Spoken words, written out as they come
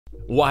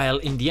While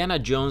Indiana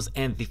Jones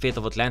and the Fate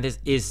of Atlantis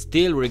is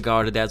still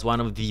regarded as one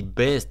of the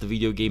best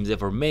video games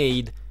ever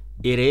made,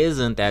 it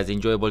isn't as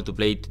enjoyable to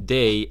play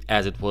today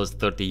as it was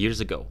 30 years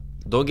ago.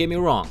 Don't get me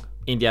wrong,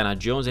 Indiana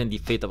Jones and the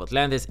Fate of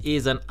Atlantis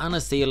is an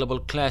unassailable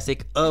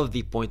classic of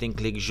the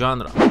point-and-click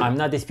genre. I'm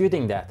not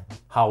disputing that.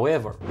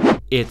 However,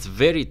 its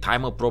very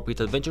time-appropriate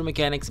adventure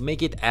mechanics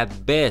make it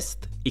at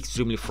best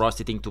extremely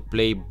frustrating to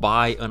play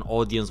by an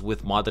audience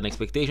with modern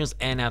expectations,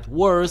 and at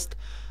worst,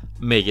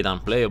 make it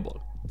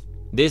unplayable.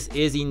 This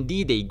is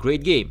indeed a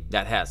great game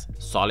that has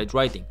solid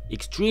writing,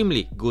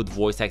 extremely good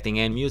voice acting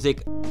and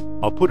music,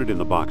 I'll put it in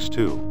the box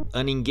too,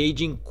 an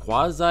engaging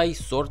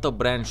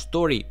quasi-sort-of-branch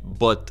story,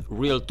 but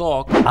real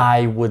talk,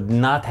 I would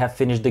not have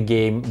finished the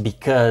game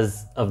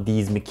because of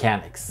these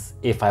mechanics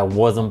if I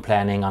wasn't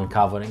planning on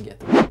covering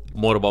it.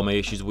 More about my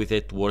issues with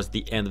it towards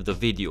the end of the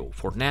video.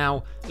 For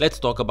now, let's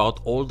talk about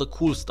all the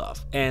cool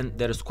stuff, and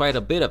there's quite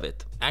a bit of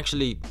it.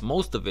 Actually,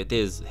 most of it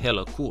is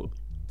hella cool.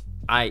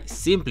 I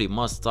simply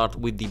must start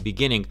with the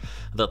beginning,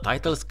 the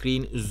title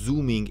screen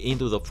zooming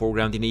into the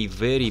foreground in a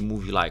very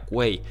movie-like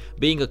way,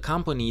 being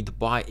accompanied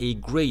by a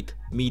great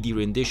MIDI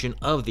rendition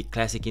of the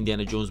classic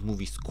Indiana Jones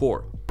movie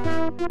score.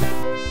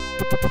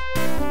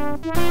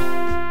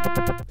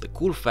 The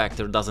cool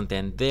factor doesn't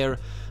end there,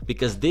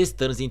 because this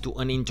turns into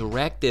an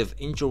interactive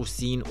intro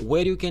scene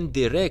where you can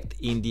direct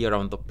Indy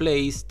around the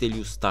place till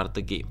you start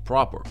the game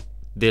proper.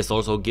 This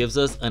also gives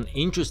us an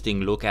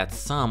interesting look at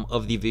some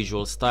of the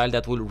visual style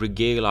that will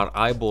regale our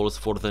eyeballs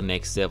for the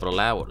next several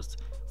hours.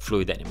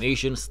 Fluid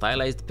animation,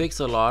 stylized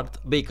pixel art,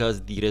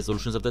 because the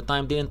resolutions of the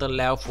time didn't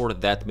allow for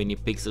that many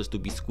pixels to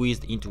be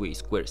squeezed into a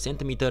square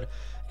centimeter,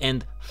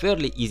 and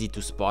fairly easy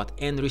to spot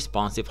and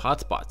responsive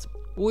hotspots,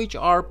 which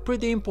are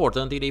pretty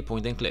important in a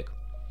point and click.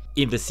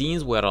 In the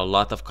scenes where a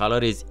lot of color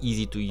is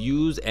easy to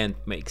use and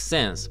makes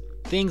sense,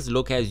 things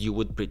look as you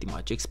would pretty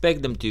much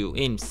expect them to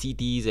in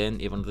cities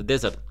and even the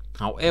desert.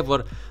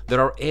 However,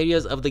 there are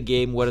areas of the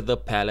game where the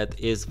palette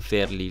is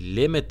fairly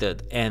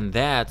limited, and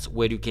that's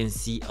where you can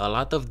see a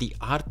lot of the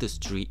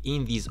artistry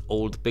in these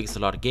old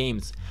pixel art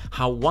games,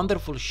 how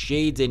wonderful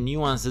shades and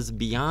nuances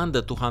beyond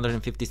the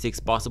 256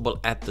 possible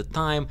at the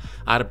time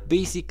are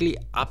basically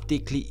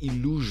optically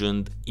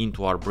illusioned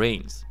into our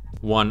brains.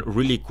 One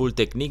really cool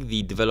technique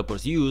the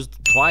developers used,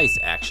 twice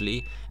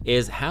actually,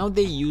 is how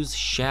they use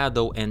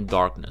shadow and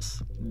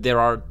darkness. There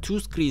are two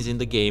screens in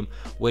the game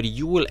where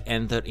you will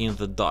enter in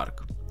the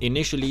dark.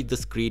 Initially, the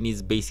screen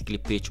is basically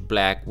pitch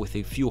black, with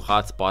a few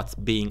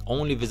hotspots being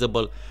only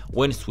visible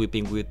when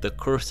sweeping with the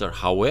cursor.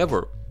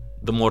 However,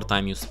 the more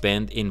time you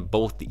spend in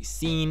both these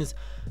scenes,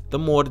 the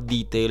more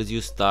details you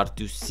start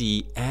to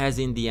see as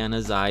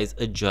Indiana's eyes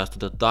adjust to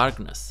the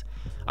darkness.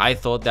 I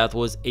thought that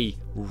was a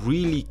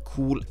really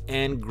cool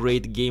and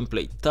great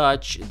gameplay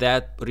touch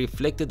that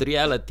reflected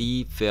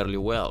reality fairly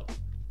well.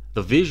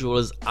 The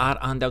visuals are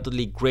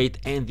undoubtedly great,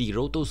 and the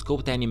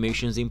rotoscoped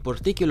animations in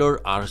particular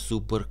are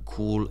super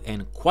cool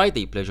and quite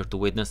a pleasure to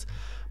witness,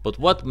 but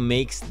what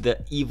makes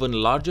the even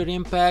larger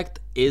impact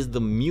is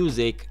the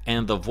music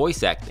and the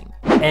voice acting.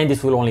 And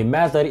this will only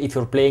matter if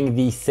you're playing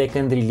the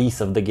second release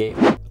of the game,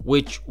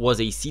 which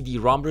was a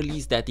CD-ROM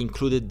release that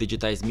included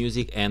digitized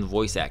music and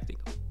voice acting.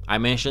 I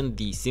mentioned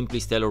the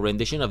simply stellar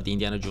rendition of the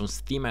Indiana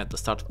Jones theme at the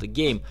start of the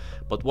game,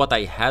 but what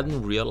I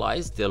hadn't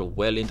realized till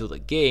well into the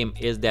game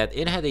is that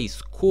it had a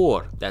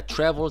score that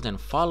travels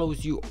and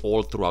follows you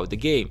all throughout the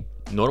game.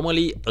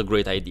 Normally a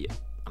great idea.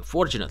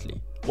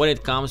 Unfortunately, when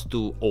it comes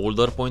to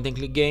older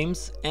point-and-click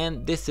games,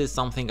 and this is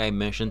something I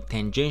mentioned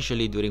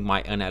tangentially during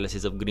my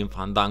analysis of Grim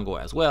Fandango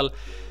as well,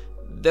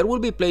 there will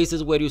be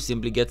places where you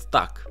simply get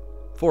stuck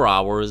for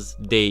hours,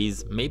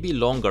 days, maybe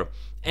longer,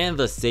 and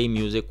the same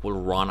music will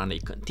run on a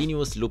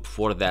continuous loop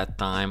for that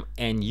time,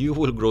 and you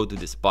will grow to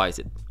despise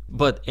it.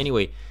 But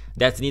anyway,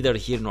 that's neither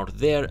here nor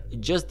there,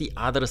 just the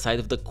other side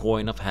of the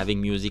coin of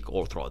having music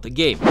all throughout the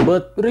game.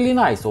 But really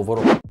nice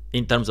overall.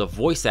 In terms of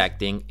voice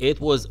acting, it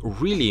was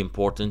really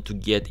important to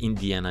get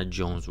Indiana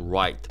Jones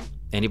right.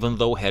 And even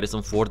though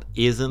Harrison Ford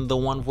isn't the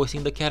one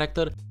voicing the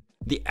character,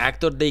 the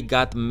actor they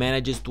got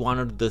manages to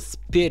honor the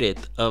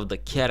spirit of the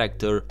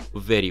character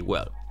very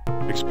well.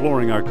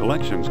 Exploring our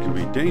collections can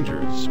be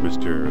dangerous,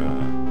 Mr.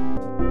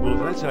 Well, if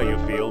that's how you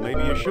feel,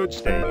 maybe you should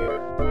stay here.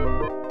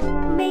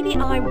 Maybe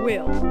I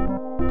will.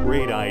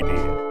 Great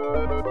idea.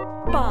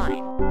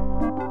 Fine.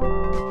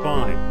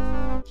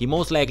 Fine. He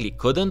most likely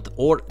couldn't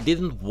or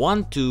didn't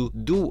want to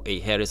do a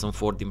Harrison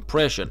Ford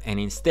impression, and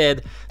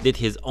instead did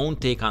his own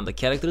take on the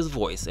character's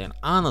voice, and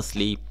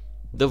honestly,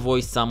 the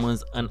voice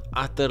summons an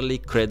utterly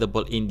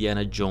credible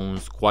Indiana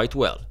Jones quite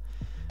well.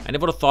 I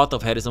never thought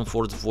of Harrison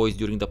Ford's voice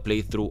during the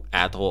playthrough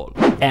at all.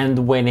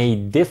 And when a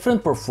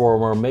different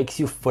performer makes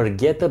you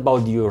forget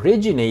about the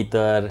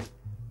originator,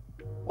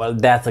 well,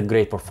 that's a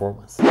great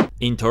performance.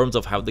 In terms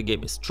of how the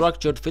game is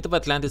structured, Fate of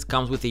Atlantis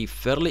comes with a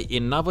fairly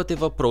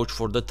innovative approach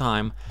for the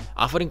time,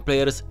 offering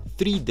players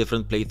 3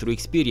 different playthrough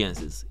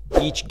experiences.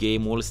 Each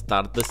game will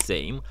start the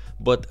same,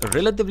 but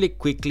relatively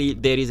quickly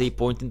there is a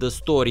point in the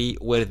story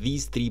where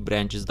these 3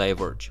 branches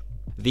diverge.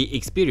 The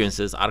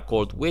experiences are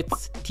called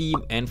Wits,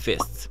 Team and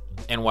Fists,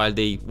 and while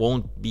they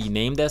won't be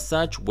named as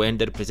such when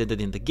they're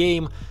presented in the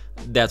game,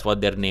 that's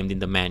what they're named in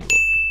the manual.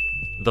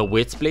 The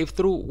Wits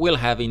playthrough will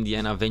have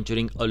Indiana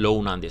venturing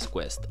alone on this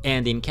quest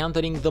and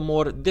encountering the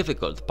more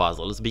difficult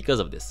puzzles because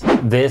of this.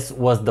 This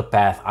was the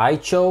path I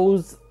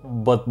chose,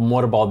 but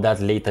more about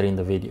that later in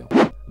the video.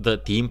 The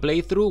team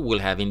playthrough will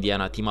have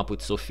Indiana team up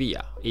with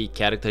Sophia, a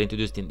character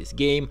introduced in this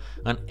game,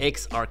 an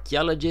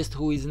ex-archaeologist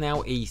who is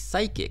now a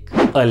psychic.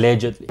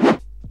 Allegedly.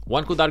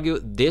 One could argue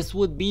this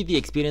would be the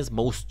experience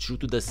most true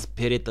to the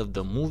spirit of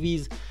the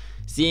movies,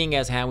 seeing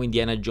as how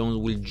Indiana Jones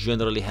will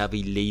generally have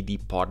a lady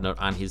partner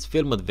on his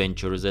film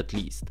adventures at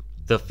least.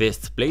 The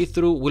Fists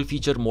playthrough will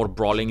feature more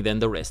brawling than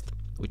the rest,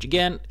 which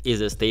again is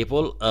a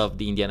staple of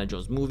the Indiana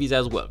Jones movies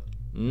as well.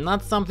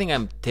 Not something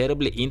I'm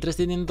terribly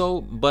interested in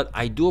though, but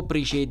I do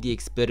appreciate the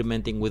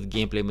experimenting with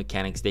gameplay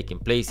mechanics taking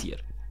place here.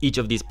 Each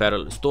of these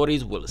parallel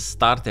stories will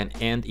start and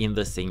end in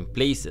the same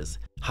places.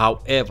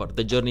 However,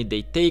 the journey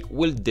they take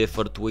will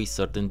differ to a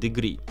certain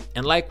degree,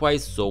 and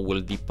likewise so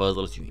will the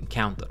puzzles you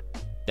encounter.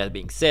 That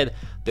being said,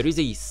 there is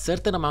a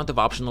certain amount of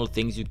optional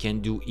things you can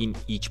do in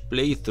each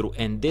playthrough,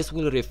 and this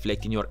will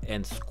reflect in your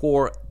end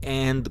score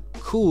and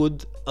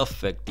could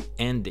affect the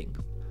ending.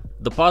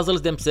 The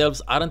puzzles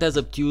themselves aren't as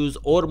obtuse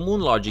or moon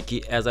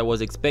logic-y as I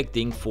was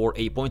expecting for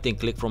a point and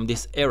click from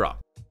this era,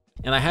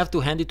 and I have to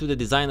hand it to the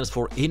designers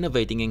for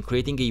innovating and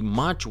creating a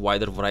much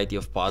wider variety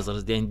of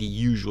puzzles than the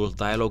usual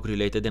dialogue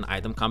related and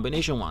item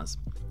combination ones.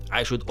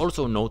 I should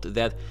also note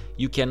that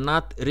you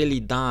cannot really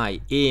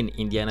die in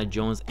Indiana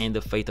Jones and the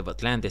Fate of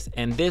Atlantis,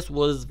 and this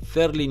was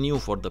fairly new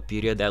for the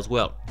period as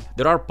well.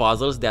 There are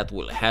puzzles that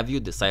will have you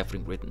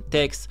deciphering written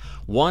text,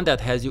 one that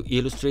has you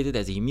illustrated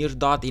as a mere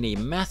dot in a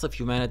mass of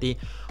humanity,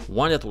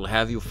 one that will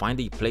have you find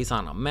a place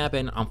on a map,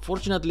 and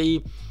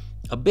unfortunately,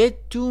 a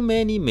bit too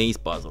many maze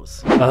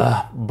puzzles.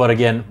 But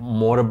again,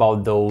 more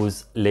about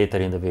those later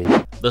in the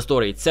video. The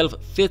story itself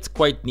fits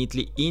quite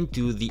neatly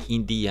into the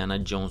Indiana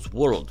Jones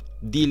world,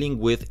 dealing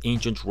with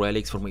ancient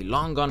relics from a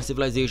long-gone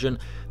civilization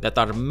that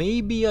are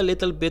maybe a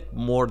little bit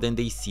more than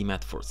they seem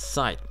at first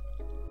sight.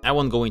 I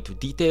won't go into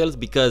details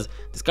because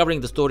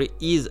discovering the story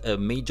is a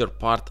major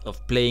part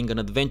of playing an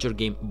adventure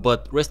game,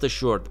 but rest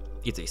assured,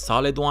 it's a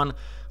solid one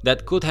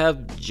that could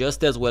have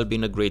just as well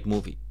been a great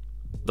movie.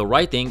 The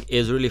writing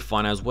is really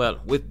fun as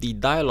well, with the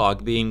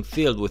dialogue being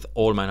filled with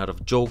all manner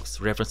of jokes,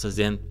 references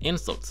and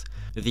insults.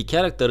 The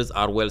characters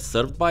are well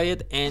served by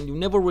it, and you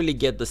never really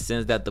get the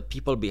sense that the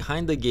people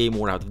behind the game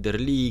were out of their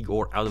league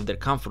or out of their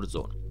comfort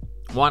zone.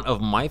 One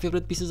of my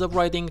favorite pieces of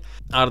writing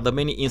are the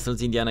many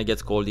insults Indiana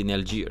gets called in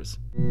Algiers.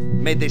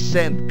 May the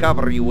sand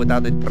cover you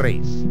without a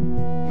trace.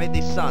 May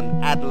the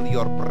sun addle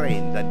your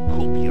brains and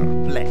cook your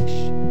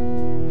flesh.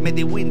 May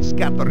the wind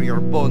scatter your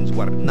bones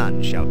where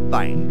none shall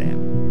find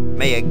them.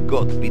 May a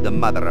goat be the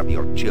mother of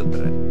your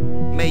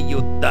children. May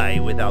you die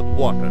without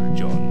water,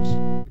 Jones.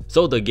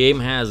 So the game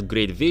has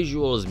great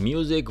visuals,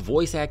 music,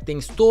 voice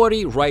acting,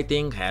 story,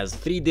 writing, has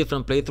 3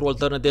 different playthrough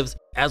alternatives,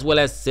 as well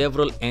as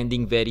several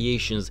ending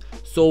variations.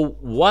 So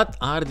what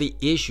are the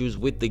issues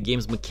with the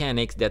game's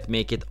mechanics that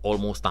make it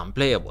almost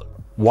unplayable?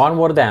 One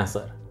word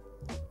answer: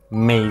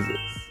 mazes.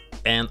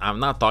 And I'm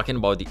not talking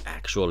about the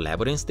actual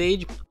labyrinth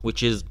stage,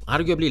 which is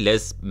arguably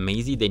less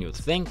mazy than you'd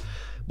think,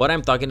 but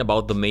I'm talking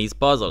about the maze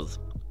puzzles.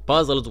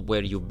 Puzzles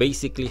where you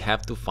basically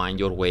have to find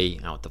your way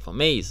out of a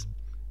maze.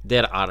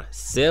 There are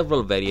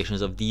several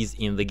variations of these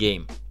in the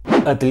game.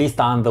 At least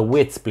on the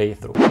Wits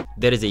playthrough.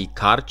 There is a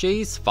car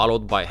chase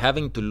followed by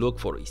having to look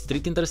for a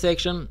street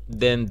intersection,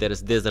 then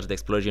there's desert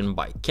exploration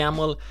by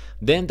camel,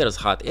 then there's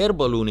hot air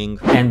ballooning.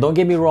 And don't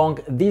get me wrong,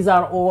 these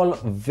are all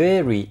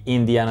very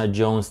Indiana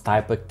Jones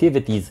type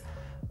activities,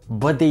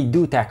 but they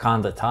do tack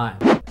on the time.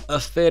 A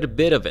fair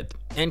bit of it,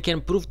 and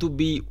can prove to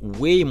be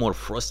way more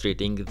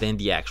frustrating than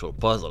the actual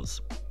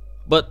puzzles.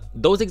 But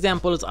those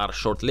examples are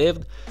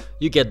short-lived,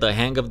 you get the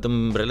hang of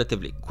them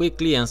relatively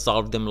quickly and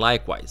solve them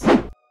likewise.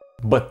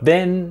 But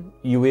then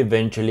you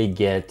eventually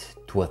get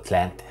to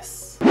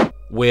Atlantis,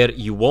 where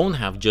you won't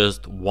have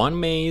just one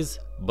maze,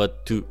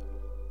 but 2.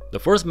 The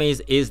first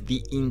maze is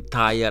the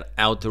entire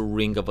outer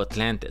ring of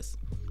Atlantis.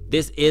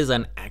 This is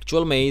an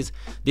actual maze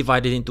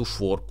divided into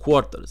 4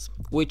 quarters,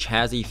 which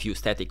has a few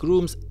static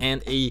rooms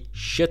and a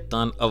shit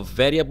ton of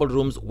variable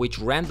rooms which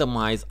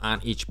randomize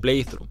on each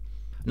playthrough.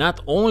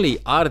 Not only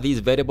are these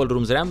variable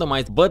rooms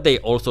randomized, but they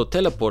also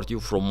teleport you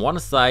from one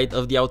side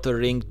of the outer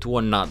ring to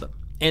another,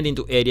 and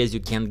into areas you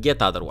can't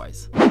get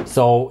otherwise.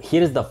 So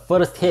here's the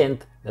first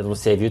hint that will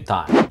save you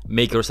time.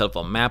 Make yourself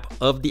a map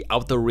of the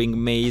outer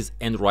ring maze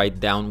and write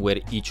down where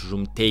each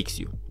room takes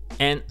you.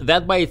 And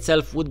that by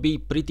itself would be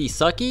pretty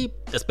sucky,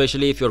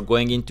 especially if you're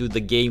going into the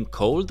game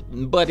cold,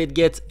 but it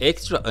gets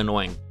extra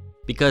annoying,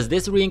 because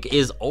this ring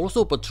is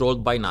also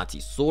patrolled by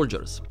Nazi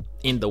soldiers.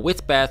 In the Wits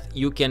path,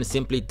 you can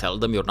simply tell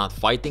them you're not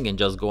fighting and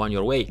just go on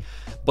your way,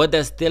 but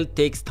that still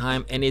takes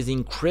time and is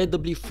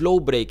incredibly flow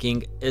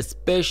breaking,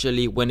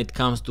 especially when it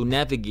comes to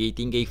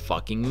navigating a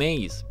fucking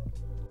maze.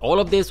 All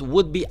of this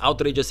would be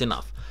outrageous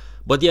enough,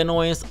 But the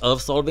annoyance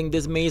of solving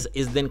this maze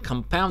is then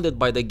compounded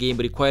by the game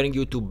requiring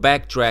you to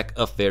backtrack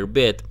a fair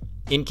bit,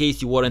 in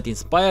case you weren't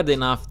inspired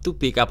enough to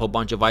pick up a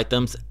bunch of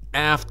items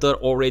after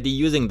already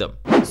using them.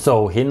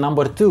 So hint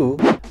number 2.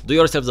 Do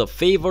yourselves a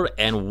favor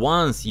and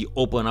once you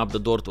open up the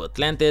door to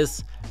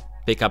Atlantis,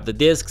 pick up the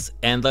discs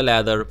and the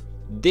ladder.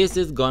 This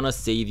is gonna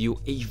save you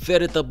a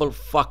veritable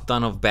fuck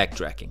ton of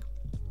backtracking.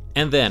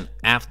 And then,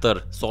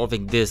 after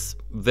solving this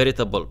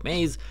veritable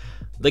maze,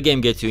 the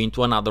game gets you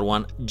into another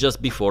one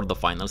just before the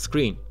final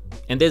screen.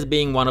 And this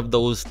being one of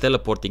those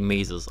teleporting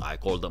mazes, I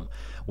call them,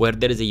 where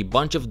there is a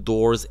bunch of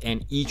doors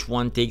and each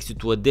one takes you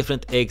to a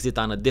different exit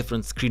on a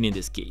different screen in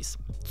this case.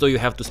 So you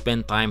have to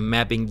spend time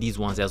mapping these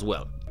ones as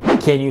well.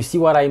 Can you see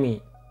what I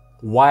mean?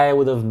 Why I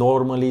would have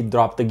normally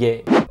dropped the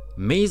game?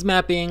 Maze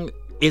mapping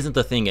isn't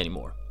a thing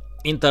anymore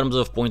in terms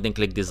of point and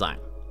click design.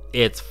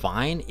 It's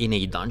fine in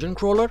a dungeon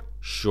crawler,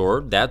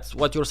 sure, that's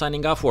what you're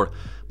signing up for,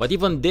 but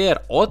even there,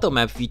 auto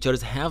map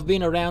features have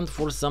been around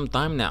for some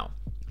time now.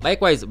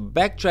 Likewise,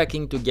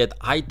 backtracking to get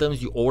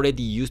items you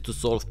already used to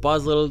solve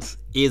puzzles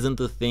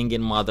isn't a thing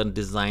in modern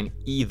design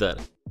either.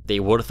 They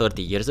were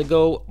 30 years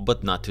ago,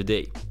 but not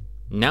today.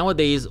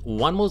 Nowadays,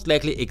 one most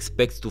likely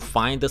expects to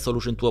find the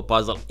solution to a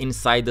puzzle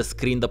inside the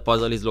screen the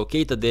puzzle is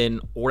located in,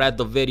 or at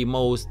the very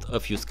most, a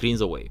few screens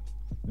away.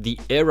 The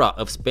era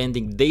of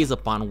spending days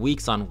upon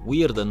weeks on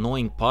weird,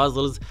 annoying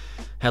puzzles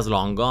has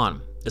long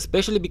gone,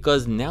 especially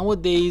because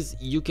nowadays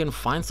you can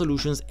find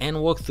solutions and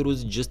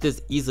walkthroughs just as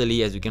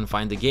easily as you can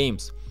find the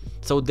games.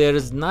 So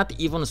there's not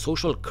even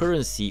social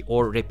currency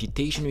or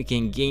reputation you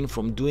can gain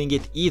from doing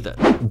it either.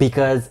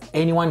 Because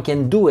anyone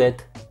can do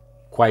it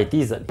quite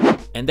easily.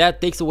 And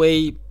that takes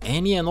away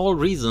any and all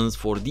reasons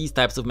for these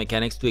types of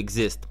mechanics to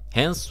exist,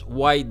 hence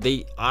why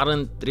they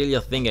aren't really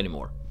a thing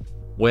anymore.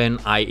 When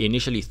I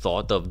initially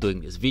thought of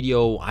doing this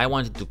video, I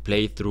wanted to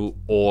play through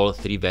all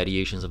 3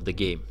 variations of the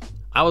game.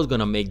 I was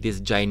gonna make this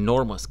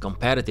ginormous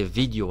comparative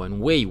video and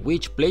weigh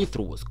which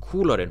playthrough was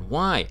cooler and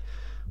why.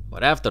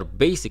 But after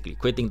basically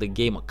quitting the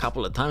game a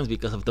couple of times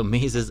because of the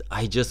mazes,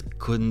 I just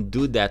couldn't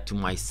do that to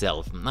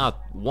myself. Not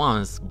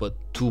once, but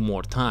 2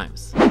 more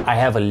times. I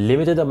have a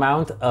limited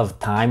amount of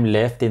time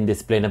left in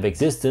this plane of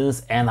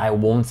existence and I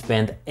won't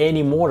spend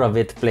any more of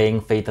it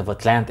playing Fate of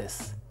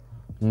Atlantis.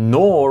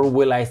 Nor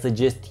will I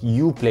suggest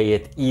you play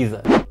it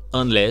either.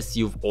 Unless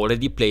you've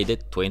already played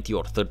it 20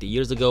 or 30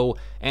 years ago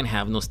and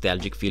have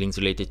nostalgic feelings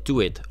related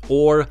to it,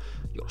 or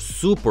you're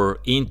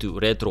super into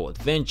retro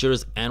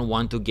adventures and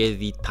want to get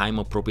the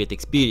time-appropriate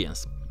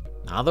experience.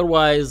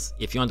 Otherwise,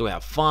 if you want to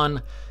have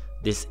fun,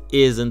 this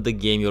isn't the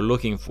game you're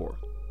looking for.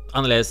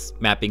 Unless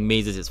mapping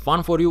mazes is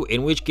fun for you,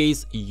 in which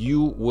case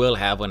you will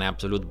have an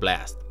absolute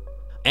blast.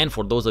 And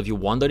for those of you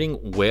wondering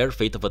where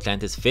Fate of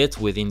Atlantis fits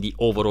within the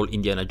overall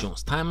Indiana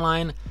Jones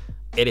timeline,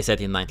 it is set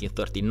in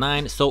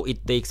 1939, so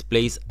it takes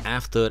place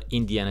after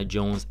Indiana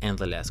Jones and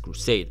the Last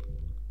Crusade.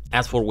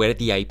 As for where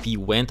the IP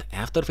went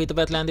after Fate of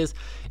Atlantis,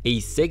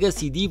 a Sega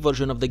CD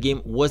version of the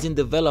game was in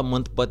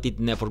development, but it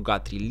never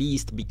got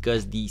released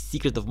because the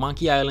Secret of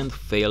Monkey Island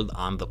failed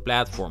on the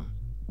platform.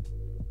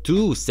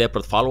 2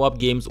 separate follow-up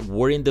games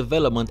were in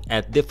development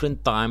at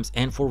different times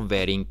and for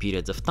varying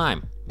periods of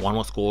time. One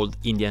was called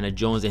Indiana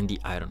Jones and the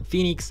Iron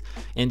Phoenix,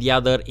 and the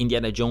other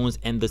Indiana Jones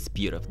and the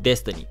Spear of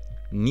Destiny.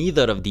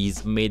 Neither of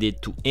these made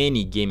it to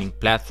any gaming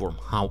platform,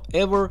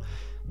 however,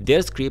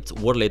 their scripts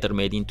were later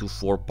made into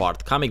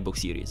 4-part comic book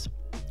series.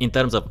 In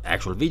terms of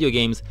actual video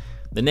games,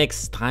 the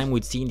next time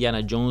we'd see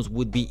Indiana Jones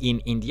would be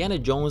in Indiana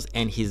Jones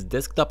and His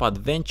Desktop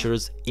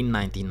Adventures in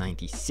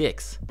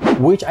 1996.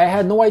 Which I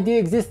had no idea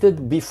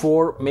existed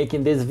before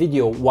making this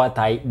video. What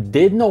I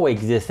did know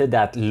existed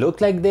that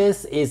looked like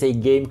this is a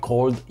game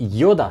called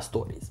Yoda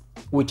Stories,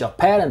 which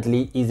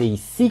apparently is a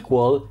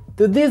sequel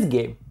to this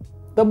game.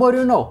 The more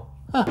you know.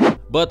 Huh.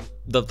 But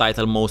the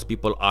title most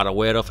people are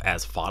aware of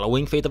as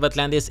following Fate of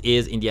Atlantis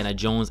is Indiana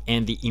Jones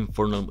and the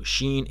Infernal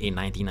Machine in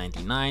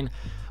 1999,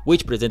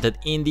 which presented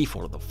Indy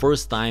for the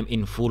first time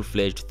in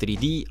full-fledged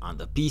 3D on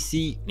the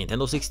PC,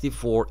 Nintendo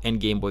 64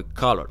 and Game Boy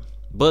Color,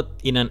 but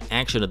in an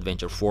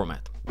action-adventure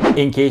format.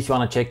 In case you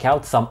want to check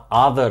out some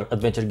other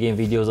adventure game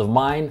videos of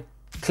mine,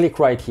 click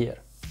right here.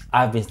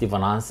 I've been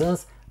Steven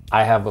Hansens,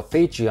 I have a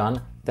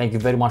Patreon, thank you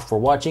very much for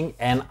watching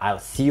and I'll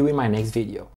see you in my next video.